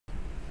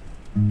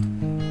And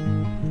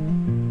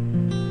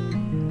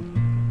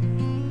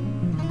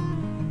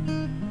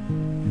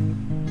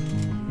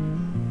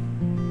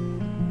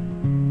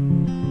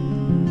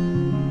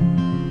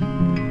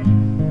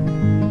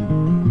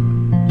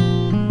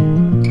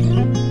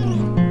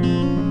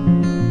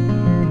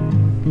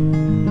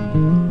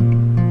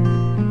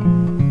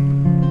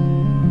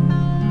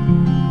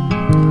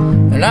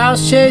I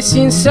was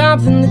chasing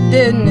something that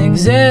didn't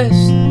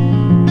exist,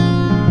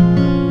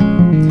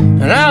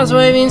 and I was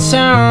waving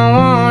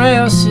someone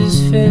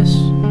else's fist.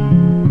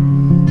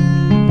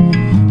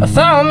 I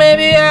thought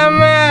maybe I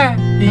might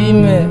be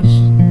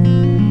missed.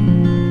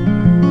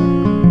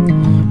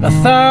 I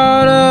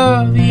thought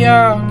of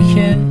your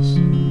kiss.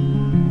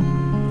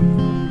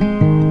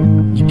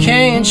 You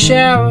can't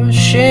shower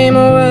shame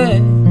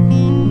away.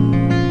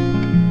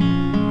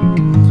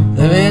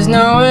 There is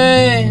no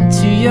way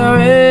to your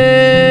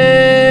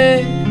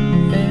head.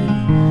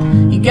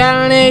 You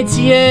got an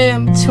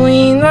ATM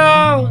between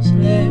those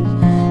legs.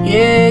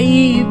 Yeah,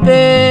 you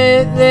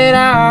bet that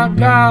I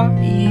got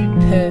you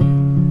pegged.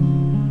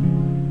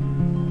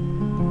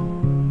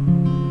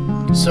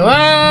 So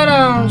why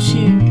don't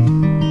you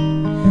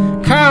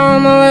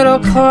come a little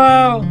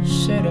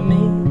closer to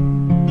me?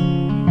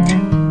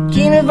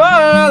 Can you avoid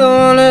another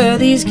one of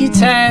these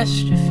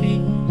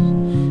catastrophes?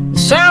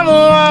 Someone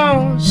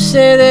won't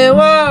say that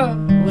what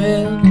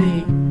will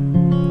be,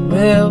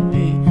 will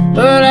be.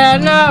 But I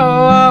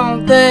know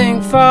one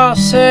thing for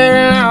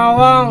certain, I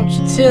want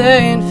you to the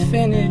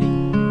infinity.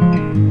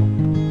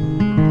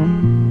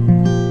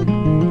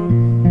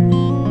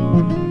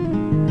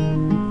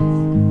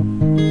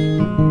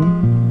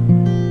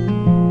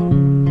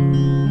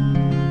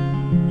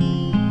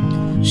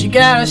 She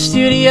got a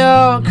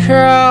studio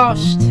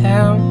across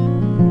town,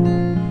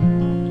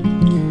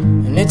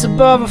 and it's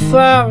above a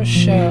flower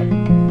shop.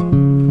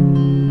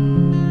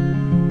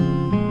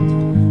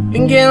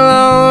 Been getting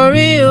along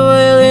real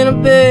well in a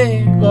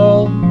big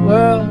old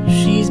world.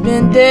 She's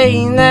been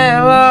dating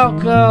that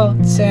local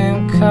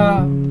town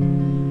cop,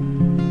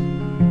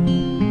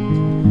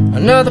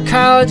 another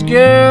college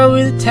girl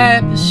with a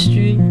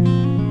tapestry,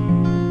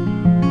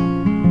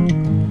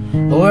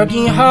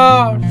 working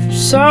hard for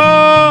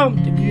some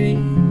degree.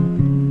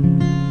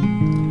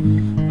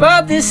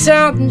 But there's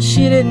something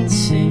she didn't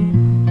see,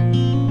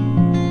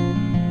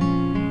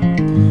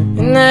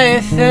 and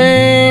that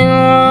thing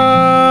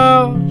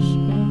was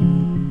me.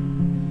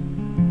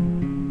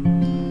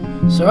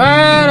 So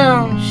why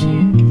don't you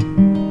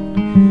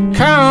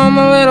come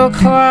a little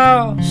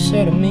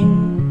closer to me?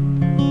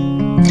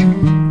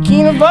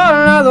 Can't avoid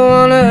another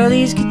one of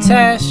these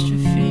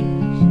catastrophes,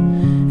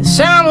 and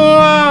someone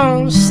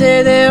won't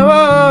say that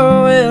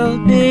what will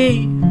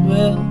be,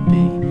 will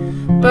be.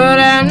 But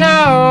I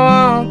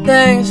know one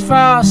thing's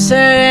for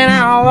certain,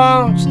 I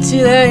want you to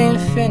the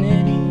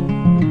infinity.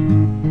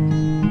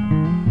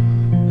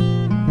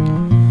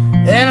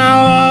 And I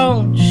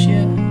want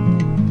you,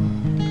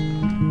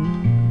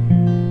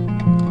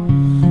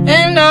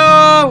 and I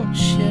want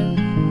you,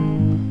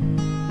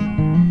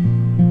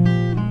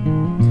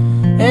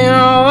 and I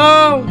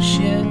want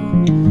you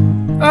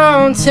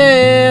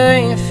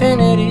until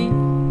infinity.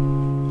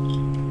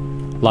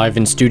 Live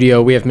in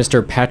studio, we have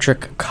Mr.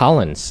 Patrick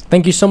Collins.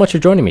 Thank you so much for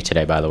joining me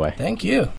today, by the way. Thank you.